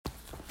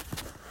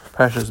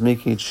Parshas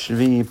Miki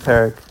Shvi'i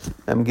Perik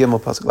Gimel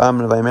Pasuk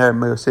Lamed Vayimer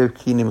Yosef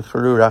Kinim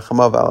Charu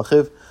Rachamav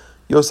Alachiv.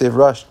 Yosef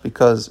rushed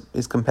because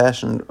his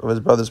compassion of his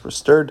brothers were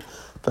stirred.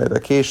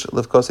 Vayivakesh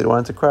Lifkos, he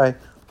wanted to cry.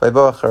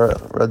 Vayivoach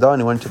Radan,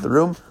 he went to the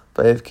room.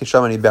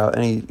 Vayivkesham, and he bowed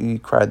and he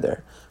cried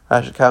there.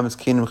 Rashi Kamis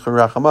Kinim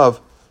Charu Rachamav.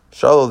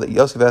 Shalom, that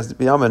Yosef asked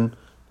Binyamin,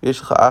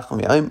 Yeshlecha Acham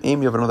Yaim,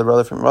 you have another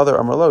brother from your mother.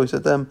 Amar lo, he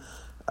said to them,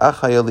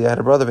 Achayeli, I had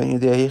a brother, but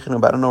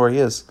I don't know where he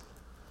is.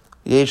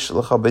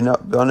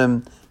 Yeshlecha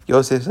Banim.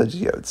 Yosef said, "Do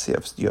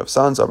you have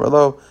sons?" Amar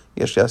lo,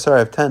 Yesh Yasar, I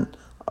have 10.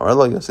 Amar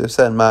lo, Yosef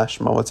said,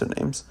 Mashma, what's their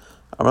names?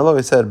 Amar lo,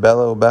 he said,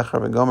 Belo,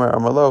 Bechar, and Gomer.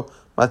 Amar lo,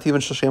 Mativ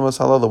and Shashemos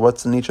Halolo,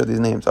 what's in each of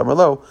these names? Amar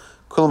lo,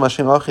 Kulam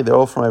Hashem Achi, they're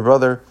all for my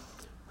brother.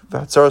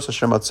 V'hatzaros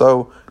Hashem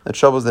Atzo, the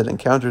troubles that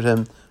encountered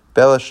him.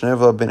 Bela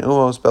Shnevla ben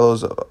Umos,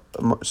 Belos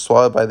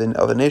swallowed by the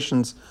other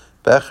nations.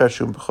 Bechar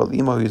Shum B'chol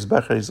Imo, he's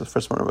Bechar, he's the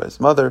firstborn of his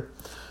mother.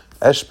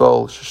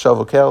 Eshbol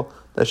Shashavokel,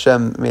 that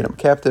Hashem made him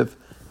captive.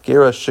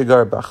 Gera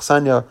Shigar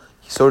Bachsanya,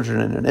 sojourn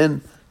in an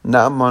inn.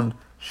 Naaman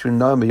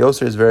Shunam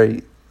Yoser is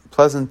very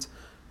pleasant.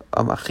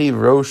 Achi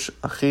Rosh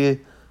Achi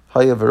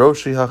Haya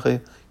Veroshi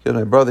Hachi. He was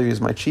my brother. He is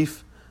my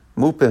chief.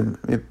 Mupim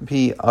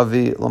Pi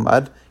Avi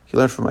Lamad. He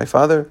learned from my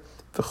father.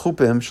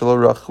 V'chupim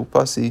Shalorach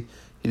Chupasi.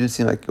 He didn't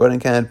see my wedding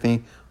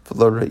canopy.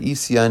 V'lo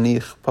Reisi Ani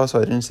Chupaso.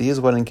 I didn't see his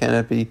wedding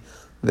canopy.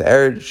 The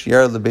Ered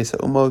Shiar LeBeisa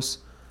Umos.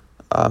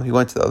 He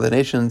went to the other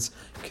nations.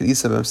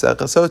 Kedisa B'Msech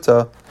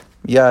Asota.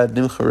 Yad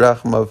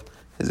Nimcharachmav.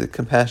 His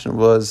compassion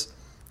was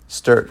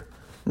stirred.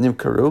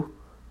 Nimkaru,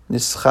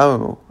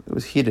 Nischamamu, it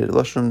was heated.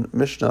 Lashon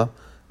Mishnah,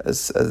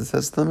 as it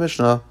says in the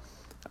Mishnah,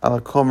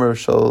 Ala Komer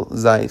Shal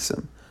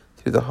Zaisim,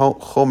 through the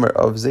Chomer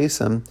of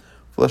Zaisim,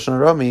 Lashon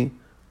Rami,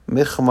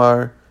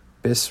 Michmar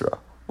Bisra.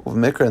 Of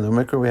Mikra, in the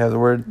Mikra we have the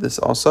word this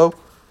also,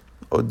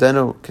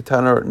 Odenu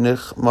Ketanar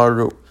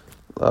Nichmaru,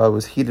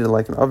 was heated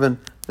like an oven.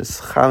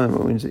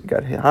 Nischamamu means it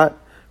got hot.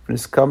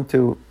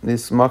 Niskamtu,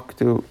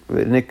 Nismaktu,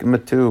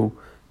 Nikmatu,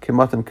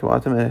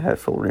 Kimatim, and it had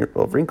full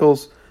of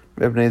wrinkles.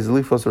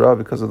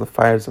 Because of the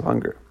fires of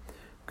hunger.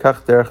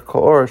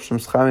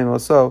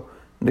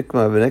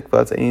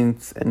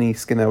 Any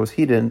skin that was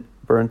heated,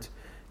 burnt,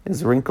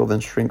 is wrinkled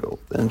and shrinkled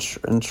and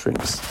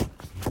shrinks.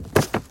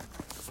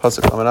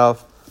 Pasuk Lamed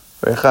Aleph.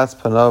 Vayichatz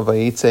panav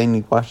vayitzein,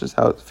 he washed his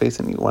face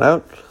and he went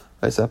out.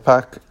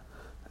 Vayisapak,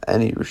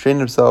 and he restrained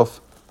himself.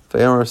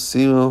 Vayomer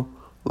silu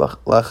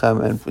lachem,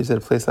 and he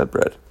said, place that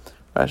bread.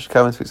 Rashi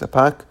comments,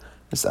 Vayisapak,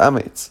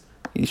 Nisametz,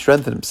 he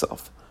strengthened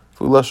himself.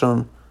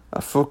 Fulashon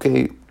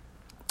afuke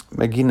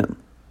Meginim.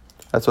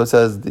 That's what it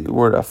says. The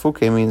word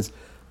afuke means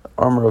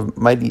armor of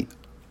might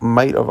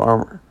of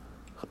armor.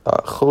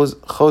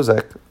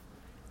 Chozek,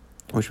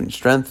 which means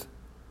strength.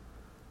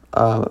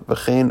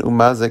 V'chein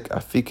umazik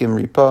afikim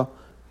ripa,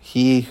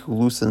 he who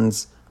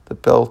loosens the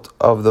belt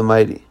of the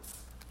mighty.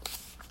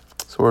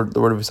 So the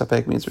word of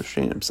Visapek means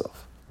restrain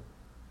himself.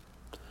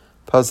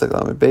 Pasuk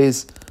Lamed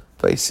Beis,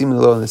 Vayisim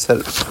lo, and they said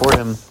it before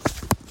him,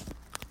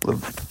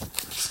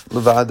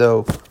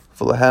 Levado,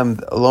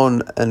 V'lahem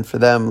alone, and for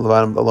them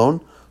Levadam alone.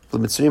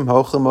 L'mitzrim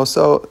ha'ochlim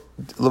oso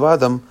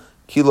Levadam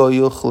kilo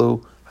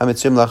yilchlu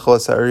ha'mitzrim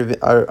lachos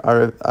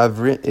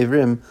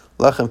ivrim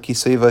lachem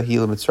kiseva hi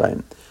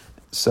l'mitzrayim.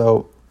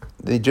 So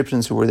the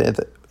Egyptians who were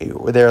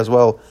there as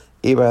well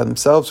ate by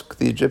themselves.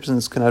 The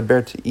Egyptians could not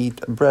bear to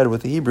eat bread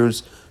with the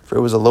Hebrews, for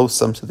it was a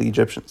loathsome to the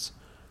Egyptians.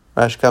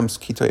 Rash comes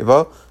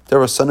kitoiva. There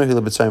was sanu hi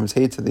l'mitzrayim, was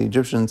hate to the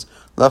Egyptians.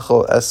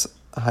 Lachol es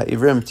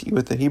ha'ivrim, to eat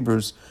with the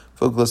Hebrews.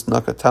 Vuglas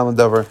naka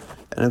talmadavar.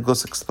 And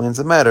Iglos explains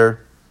the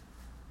matter,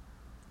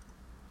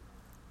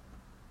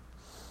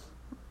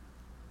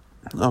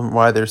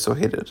 why they're so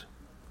hated.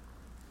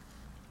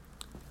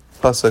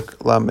 Pasuk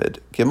Lamed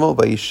Gimel,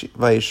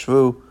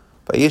 Vayishvu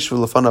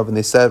Lefanav, and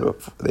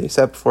they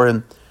sat before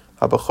him,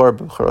 Habachor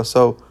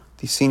B'charaso,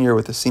 the senior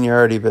with the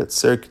seniority, but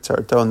Ser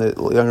Kitzarto, and the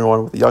younger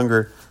one with the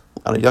younger,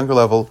 on a younger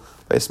level,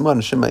 Vayisman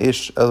and Shema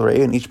Ish El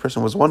Rei, and each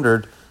person was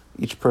wondered,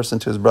 each person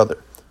to his brother.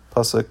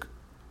 Pasuk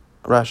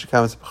Rashi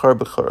comments, B'chor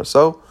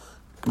B'charaso,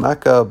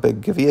 Maka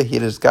Begavia, he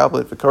had his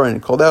goblet, Vikarin,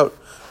 and called out,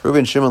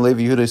 Reuben, Shimon,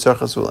 Levi, Yehuda,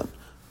 Yisachar, Zulun.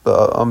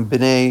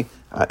 B'nei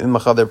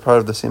Imachad, they're part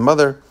of the same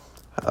mother.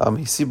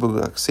 Hisibu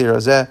Ksir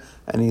Azeh,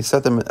 and he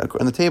set them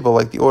on the table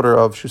like the order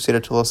of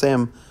Shuseda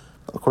Tulosam,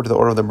 according to the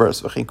order of the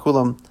births. V'chein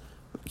Kulam,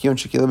 Kiyon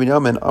Shekila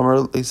Binyamin,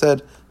 Amar, he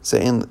said,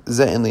 Zeh in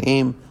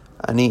Le'im,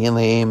 Ani in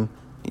Le'im,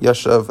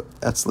 Yashav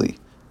Etzli.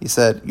 He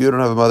said, you don't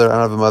have a mother, I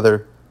don't have a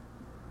mother.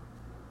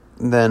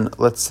 And then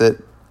let's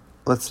sit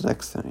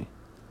next to me.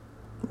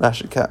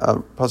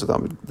 Pasuk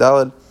Lamed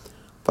Daled,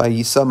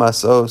 Vayisa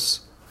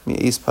Masos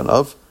Mi'is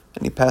Panov,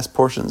 and he passed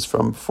portions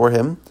from before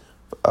him,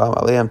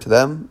 Aleim to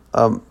them.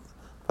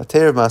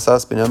 Vater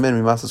Masas Binyamin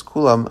Mimasas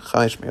Kulam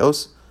Chamesh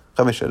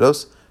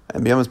Edos,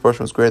 and Binyamin's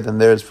portion was greater than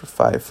theirs for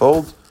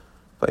 5-fold.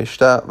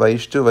 Vayishtu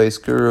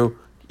Vayiskuru,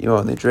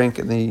 and they drank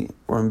and they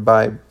were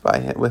imbibed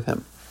with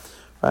him.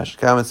 Rashi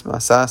comments,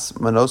 Masas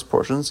Manos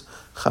portions,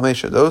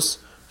 Chamesh Edos,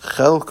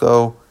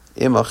 Chelko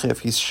Imachif,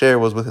 his share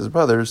was with his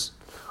brothers.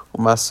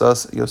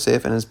 Umasas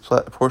Yosef, and his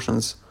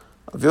portions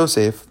of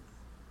Yosef,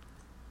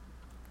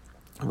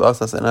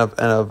 V'asnas and of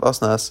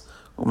Asnas,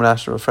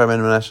 U'Menashe of Ephraim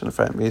and Menashe and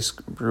Ephraim,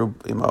 V'yishkeru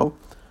imo,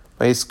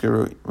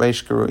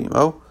 V'yishkeru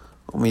imo,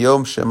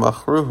 U'miyom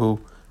shemachruhu,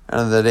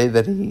 and on the day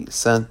that he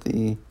sent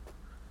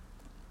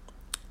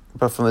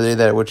but from the day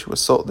that which he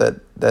was sold,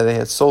 that they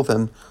had sold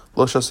him,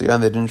 Lo Shasa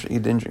Yain, he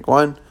didn't drink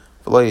wine,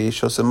 V'lo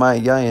Yishasa Mai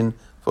Yain,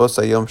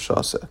 V'osa Yom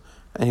Shasa,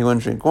 and he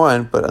wouldn't drink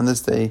wine, but on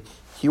this day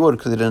he would,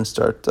 because he didn't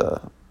start,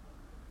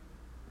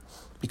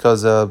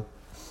 because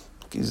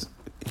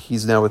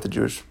he's now with the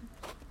Jewish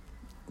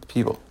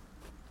people.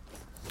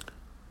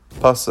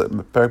 Pasuk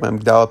Mem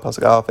Dalet,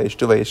 Pasuk Aleph,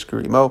 Eishtu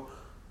V'yishkeru imo,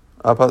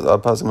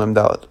 Pasuk Mem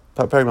Dalet,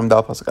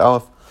 Pasuk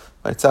Aleph,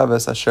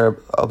 V'yitzaves Asher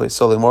Al Beis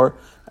Solimor,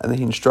 and then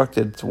he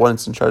instructed the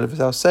ones in charge of his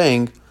house,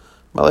 saying,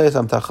 Malayas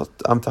am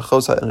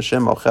tachosa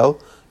anashim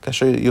ochel,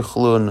 kasher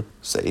yuchlun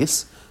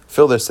seis.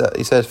 Fill their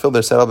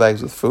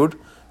saddlebags with food,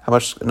 how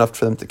much enough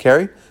for them to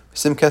carry.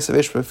 Sim kesev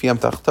ish b'fiyam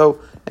tachto,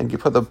 and you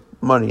put the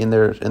money in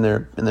their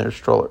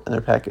stroller, in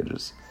their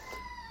packages.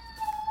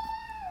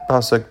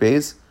 Pasuk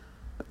Beis,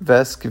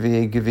 Ves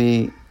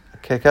givi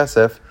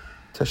kekesef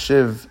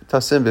tashiv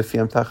tasim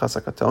b'fiyam tachas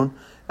hakaton,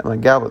 and my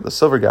goblet, the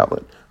silver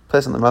goblet,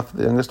 placed on the mouth of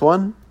the youngest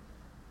one.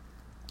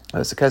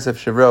 It's the kesef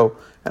shivro,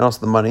 and also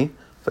the money.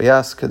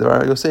 Vayas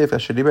kedvar Yosef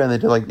Ashadiber, and they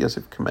did like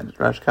Yosef commanded.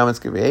 Rashi comments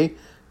Sbi'i,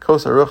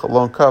 Kos Aruch, a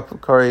long cup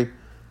of Kari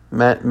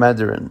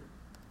Madarin.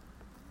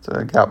 It's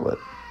a goblet.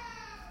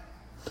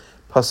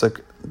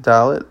 Pasuk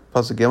Dalet,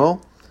 Pasuk Gimel,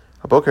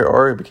 Haboker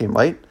Ori became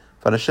light.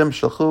 Vanashim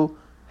Shalchu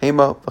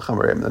Hema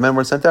v'Chamarim. The men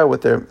were sent out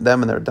with them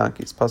and their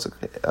donkeys. Pasuk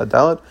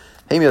Dalet,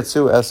 Hem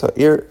Yatsu Es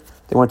Ha'ir.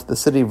 They went to the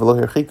city V'lo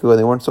Hirchiku, and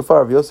they weren't so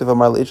far. Yosef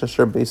Amar Leish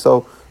Asher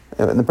Beiso,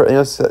 and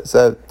Yosef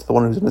said to the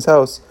one who's in his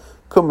house,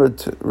 Kum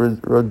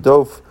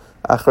Rodof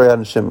Achrei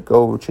Anashim,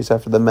 go chase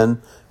after the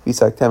men,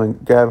 Visak Tem,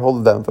 and grab hold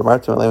of them.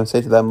 V'martim and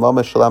say to them,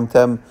 Lama Shalam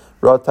Tem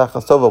Ra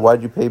Tachas Tova, why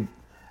did you pay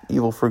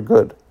evil for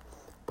good?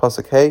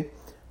 Pasuk Hey,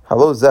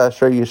 Halo Zeh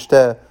Asher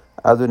Yishteh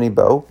Adoni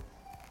Bo.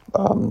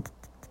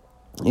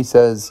 He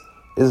says,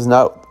 is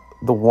not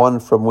the one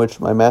from which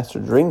my master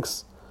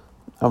drinks?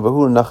 And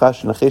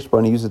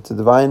he used it to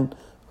divine.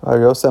 Have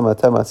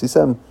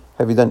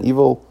you done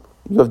evil?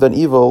 You have done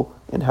evil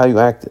in how you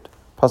acted.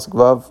 Pasuk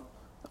Vav,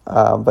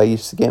 by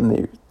each game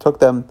they took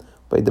them.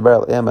 By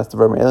Debar Al as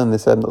Devar Me'elim, they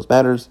said in those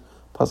matters.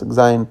 Pasuk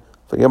Zayin,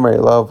 Vayomer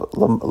Elav,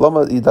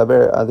 Lama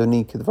Yidaber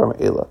Adoni Kidvar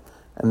Me'ela.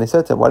 And they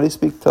said to him, why do you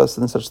speak to us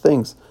in such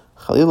things?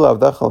 Chalila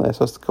Avdachal, and I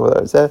supposed to cover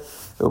that.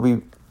 It will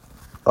be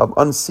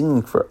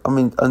unseeming for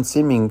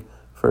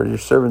your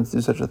servants to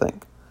do such a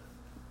thing.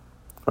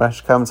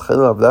 Rashi comments,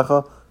 Chalila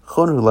Avdacha,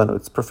 Chonu Lanu,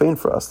 it's profane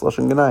for us.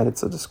 Lashon Ganai,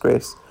 it's a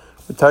disgrace.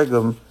 The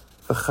Targum,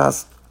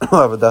 V'chas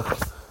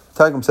Avdacha.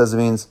 Targum says it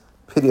means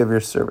pity of your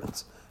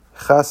servants.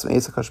 Chas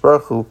Me'esa Kash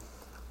Baruch Hu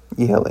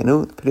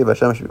Yihelenu, the pity of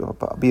Hashem should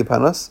be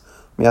upon us.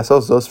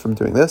 Miyasos those from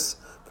doing this.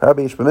 For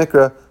Rabbi Yish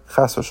B'Mikra,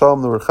 Chas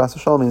V'Shalom, the word Chas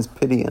V'Shalom means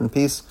pity and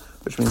peace,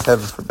 which means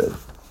heaven forbid.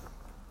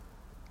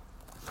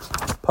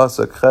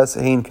 Pasuk Ches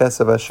Hein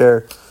Kesav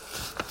Asher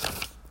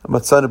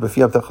Matzanu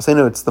B'Fiyam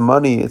Tachasenu, it's the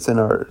money, it's in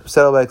our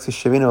saddlebags,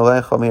 Shavinu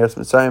Alecha Me'eretz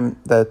Mitzrayim,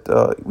 that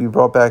we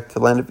brought back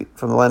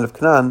from the land of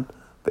Canaan.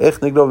 Ve'ech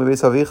Niglo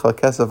Me'beis Avicha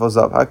Kesav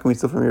Ozav, how can we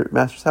steal from your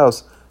master's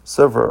house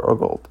silver or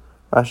gold?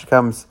 Rashi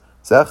comes,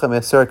 Zecha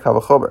Me'aser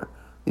Kavachomer.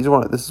 This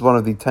is one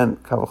of the 10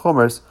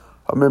 Kavachomers.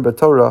 Amir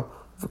B'Torah,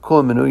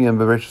 V'Kul Menuyim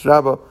B'Bereshis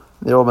Rabbah.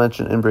 They're all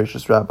mentioned in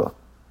Bereshis Rabbah.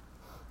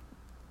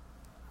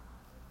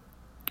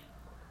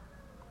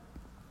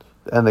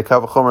 And the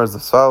Kavachomer is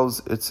as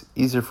follows: it's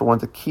easier for one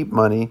to keep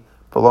money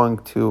belonging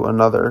to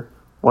another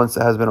once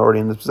it has been already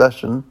in his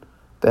possession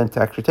than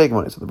to actually take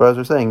money. So the brothers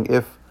are saying,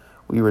 if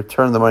we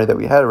return the money that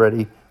we had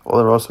already, well,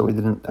 then also we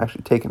didn't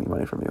actually take any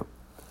money from you.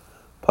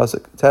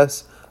 Pasuk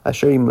Tes.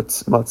 Asher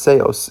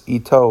matseos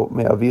ito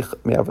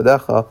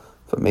me'avadecha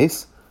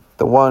v'meis,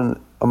 the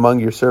one among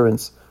your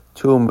servants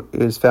to whom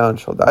is found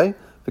shall die.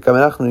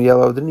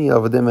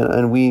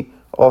 And we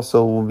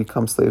also will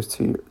become slaves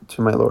to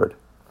my Lord.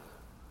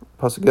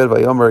 Pasuk Gad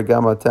Vayomer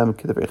Gamatem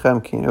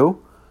Kidavrechem Kinu.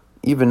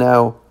 Even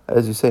now,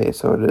 as you say,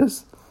 so it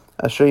is.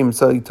 Asher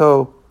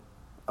matseito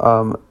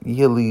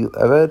yili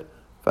eved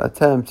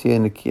v'atem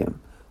tienikim.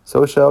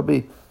 So it shall be.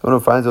 If one who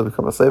finds will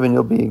become a slave, and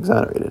you'll be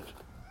exonerated.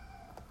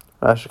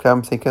 Rashi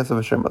comes saying Kesav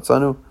Hashem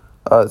Matzanu.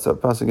 So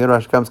Pasuk again,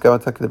 Rashi comes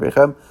Gamatak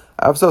Kidavrechem.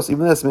 Avsos,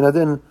 even this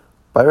minadin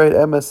by right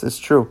emes is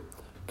true.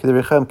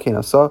 Kidavrechem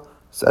Kinasa.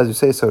 So as you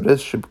say, so it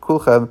is.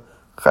 Shibkulchem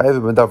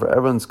Chayev B'Davar.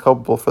 Everyone's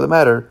culpable for the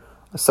matter.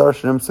 Asar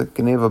Shnimsa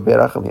Geneva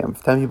Be'erachem Yem.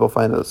 If 10 people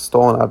find a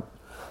stolen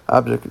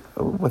object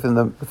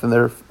within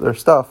their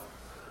stuff,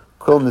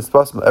 Kul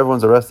Nisbasma.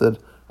 Everyone's arrested.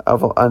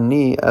 Aval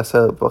Ani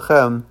Asel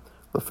B'Chem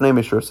L'Fnei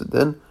Mishur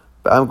Sedin.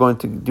 But I'm going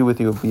to do with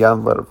you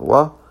beyond the letter of the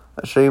law.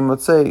 Asher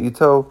Motzei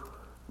Ito.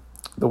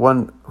 The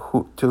one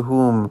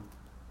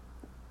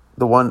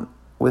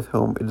with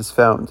whom it is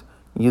found,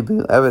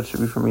 Yidli Evet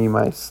should be for me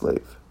my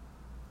slave.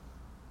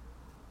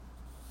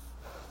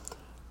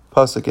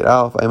 Pasuk at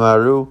Aleph,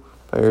 Aimaru,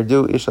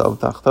 Vayerdu, Ishal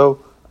V'tachto,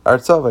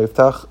 Artza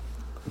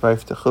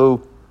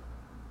Vayiftachu,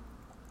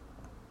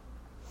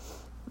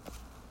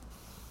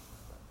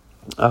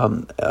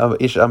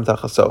 Ish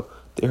Amtachaso.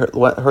 They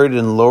hurried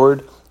and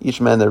lowered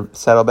each man their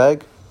saddlebag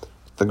to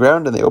the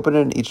ground, and they opened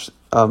it, and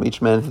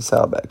each man his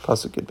saddlebag.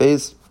 Pasuk Yud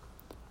Beis.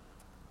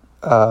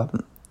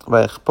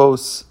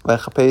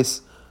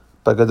 Vaychapes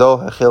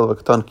bagadol hachil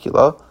v'kton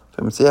kila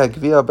v'mitzei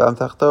hagvia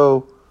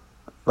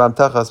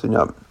b'amtachas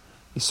b'nyamin.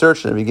 He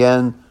searched and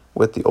began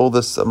with the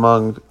oldest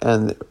among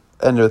and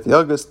ended with the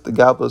youngest. The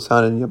goblet was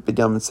found in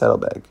Binyamin's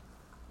saddlebag.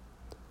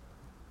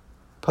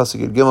 Pasuk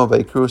Yud Gimel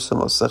vayikru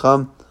samos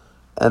secham,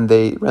 and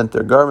they rent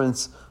their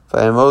garments.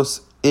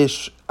 Vayamos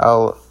ish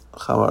al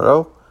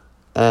chamaro,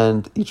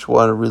 and each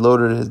one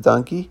reloaded his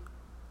donkey.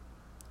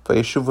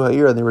 Vayeshuvu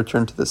ha'ir, and they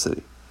returned to the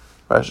city.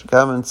 Rashi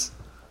comments,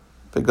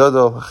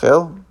 Begadol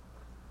hachel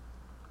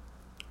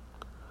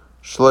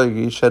shlo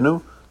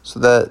yishenu, so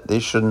that they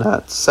should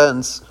not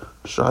sense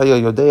shahaya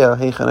yodea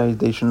heichanai,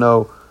 they should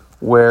know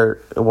where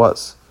it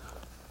was.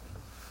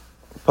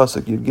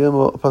 Pasuk Yud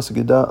Gimel,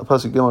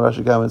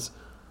 Rashi comments,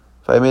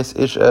 Vaymes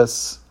ish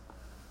es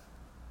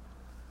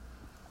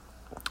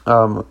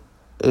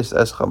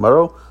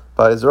chamaro,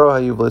 ba'izro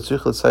hayu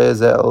v'litzrich l'tzayeh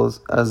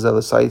az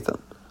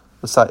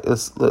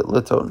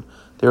liton.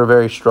 They were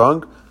very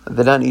strong, and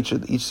they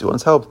didn't each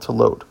one's help to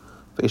load.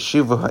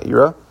 V'yeshivu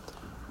ha'ira,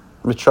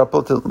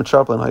 metropolitan,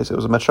 it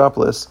was a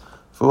metropolis.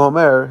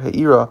 V'homer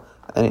ha'ira,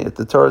 and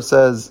the Torah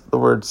says the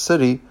word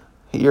city,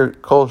 ha'ir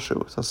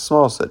kolshu, it's a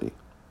small city.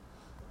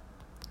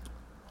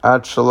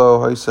 Ad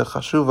shalo ha'isa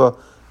chashuva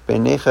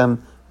beinechem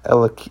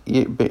el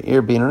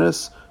be'ir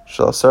beinunis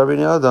shal asar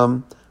b'nei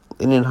adam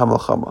inin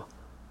hamalchama.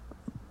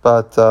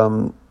 But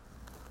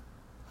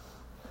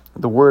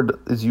the word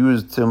is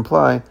used to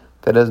imply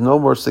that it has no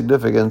more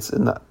significance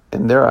in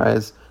their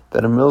eyes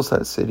than a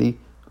mill-sized city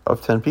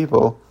of 10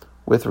 people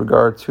with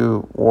regard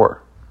to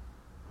war.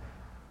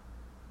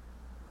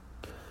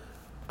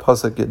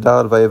 Pasuk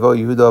Yudal Vayavo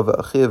Yehuda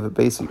v'achiv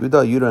Beis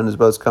Yehuda. Yehuda and his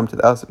brothers come to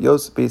the house of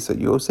Yosef. Beis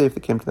Yosef,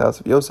 they came to the house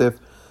of Yosef.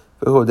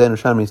 V'hu den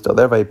Hashem still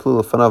there. Vayiplu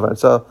l'fanav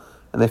arzah,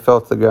 and they fell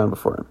to the ground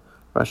before him.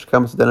 Rashi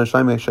comes to den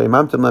Hashem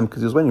sheimamtem them,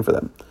 because he was waiting for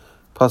them.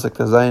 Pasuk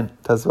Tazayin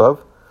Tazvav.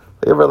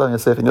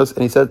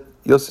 And he said,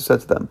 Yosef said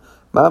to them,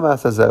 Ma'ama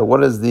says,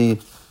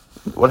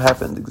 what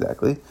happened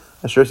exactly?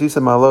 Why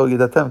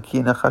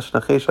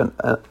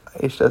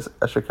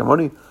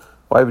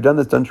have you done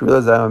this? Don't you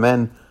realize that I'm a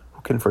man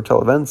who can foretell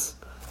events?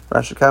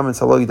 Rashi comments,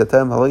 don't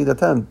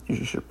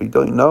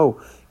you know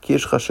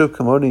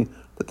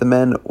that the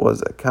man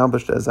was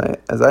accomplished as I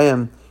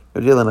am?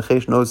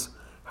 Knows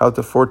how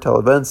to foretell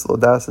events,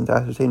 lodas, and to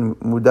ascertain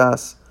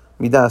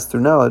midas through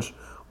knowledge,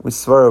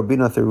 wisvaro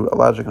bina through a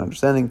logic and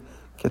understanding,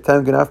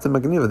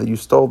 that you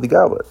stole the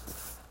goblet.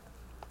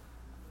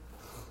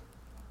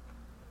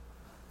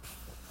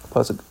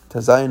 Pasuk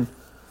Tazayin.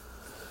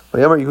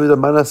 Vayamar Yehuda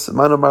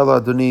man amar lo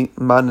Adoni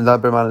man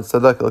nedaber man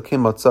tzedek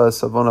elokim motzah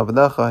savon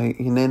avadecha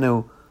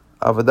hinenu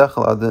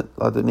avadecha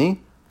Adoni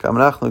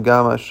kamnachnu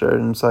gam asher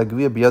nimsa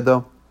gvia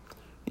biyado.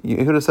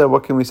 Yehuda said,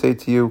 what can we say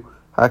to you?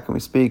 How can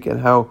we speak? And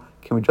how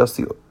can we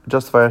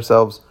justify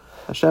ourselves?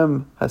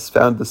 Hashem has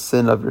found the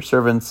sin of your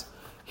servants.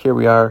 Here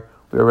we are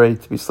ready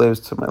to be slaves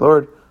to my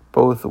Lord,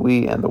 both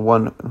we and the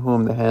one in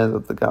whom the hand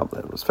of the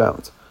goblet was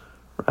found.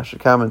 Rashi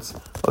comments,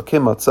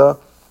 elokim motzah.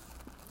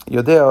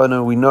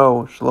 Yodea, we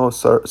know, Shalom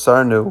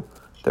Sarnu,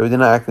 that we did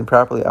not act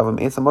improperly. Avam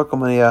Eitzam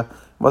Makom Aniyah,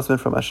 must have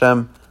been from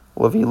Hashem.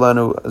 Lavi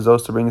Lanu,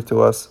 Azos to bring it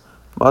to us.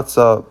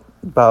 Matzah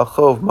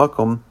Ba'alchov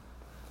Makom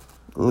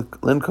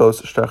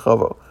Linkos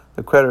Shtarchovo.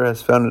 The creditor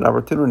has found an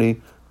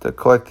opportunity to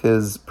collect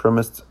his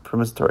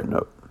promissory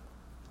note.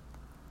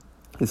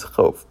 His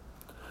chov.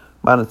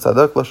 Man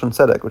Tzadok Lashon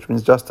Tzedek, which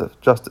means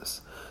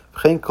justice.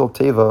 V'chein Kol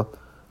Teva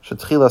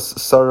Shetchilas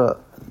Sara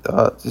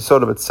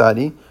Yisoda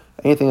B'Tzadi.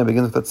 Anything that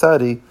begins with a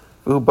tzadi,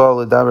 then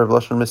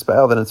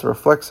it's a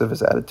reflexive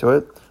is added to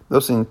it.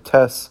 Noticing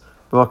tes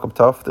b'makom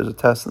taf, there's a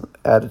tes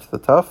added to the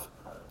taf.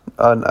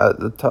 A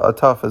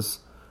taf is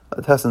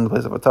a tes in the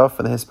place of a taf,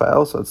 and the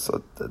hispa'el, so it's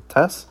a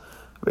tes.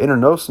 V'iner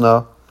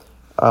nosna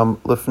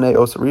lifnei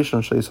osa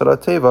rishon sheyisod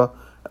teva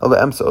el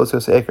emsa osa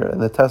eker,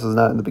 and the tes is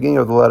not in the beginning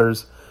of the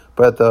letters,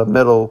 but at the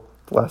middle,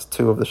 the last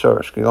two of the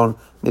shoresh. Kigon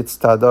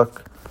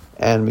nitztadok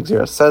and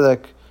migzir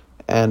sedek,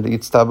 and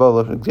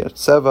yitztabo migzir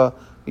seva,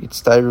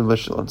 yitztayru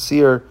lishon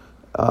seer.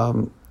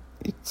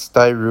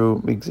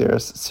 Hitztayru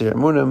migzeres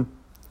siramunim,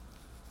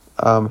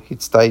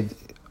 hitztay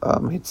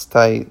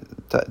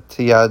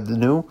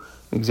tiyadnu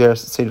migzeres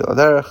seidel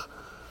aderech,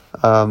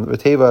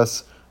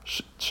 v'tevas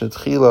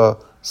shetchila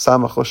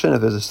samach loshin.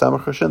 If there's a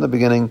samach loshin in the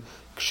beginning,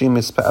 kshim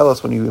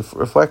mispe'elas, when you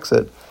reflex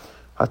it,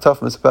 hataf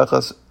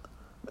mispechas,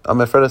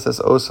 Amefreda says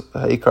os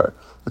ha'ikar.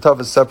 The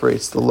taf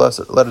separates the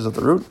letters of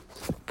the root.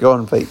 Go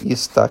and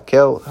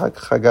yistakel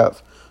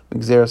ha'chagav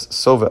migzeres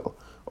sovel,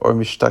 or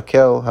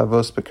mishtakel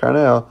havos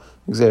bekarneo,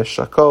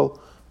 Xeris shakol,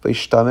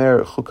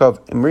 v'ishtamer chukav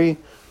imri,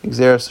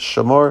 Xeris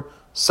shamor,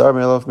 sar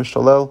melov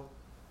mishtalel,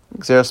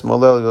 Xeris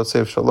molel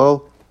yotzev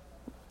shalol,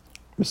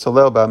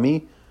 mistalel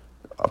ba'mi,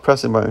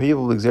 oppressing by my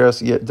people,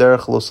 Xeris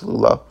derech lo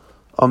salula,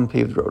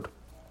 unpaved road.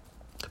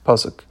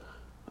 Pasuk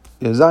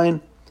Yazayin,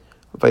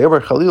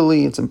 Vayomer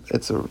chalili,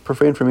 it's a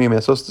profane for me,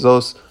 mesos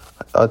tzos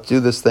do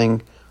this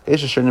thing. The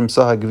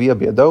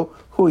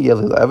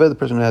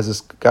person who has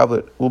this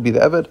goblet will be the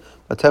Eved.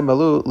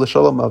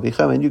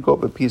 And you go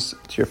up in peace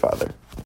to your father.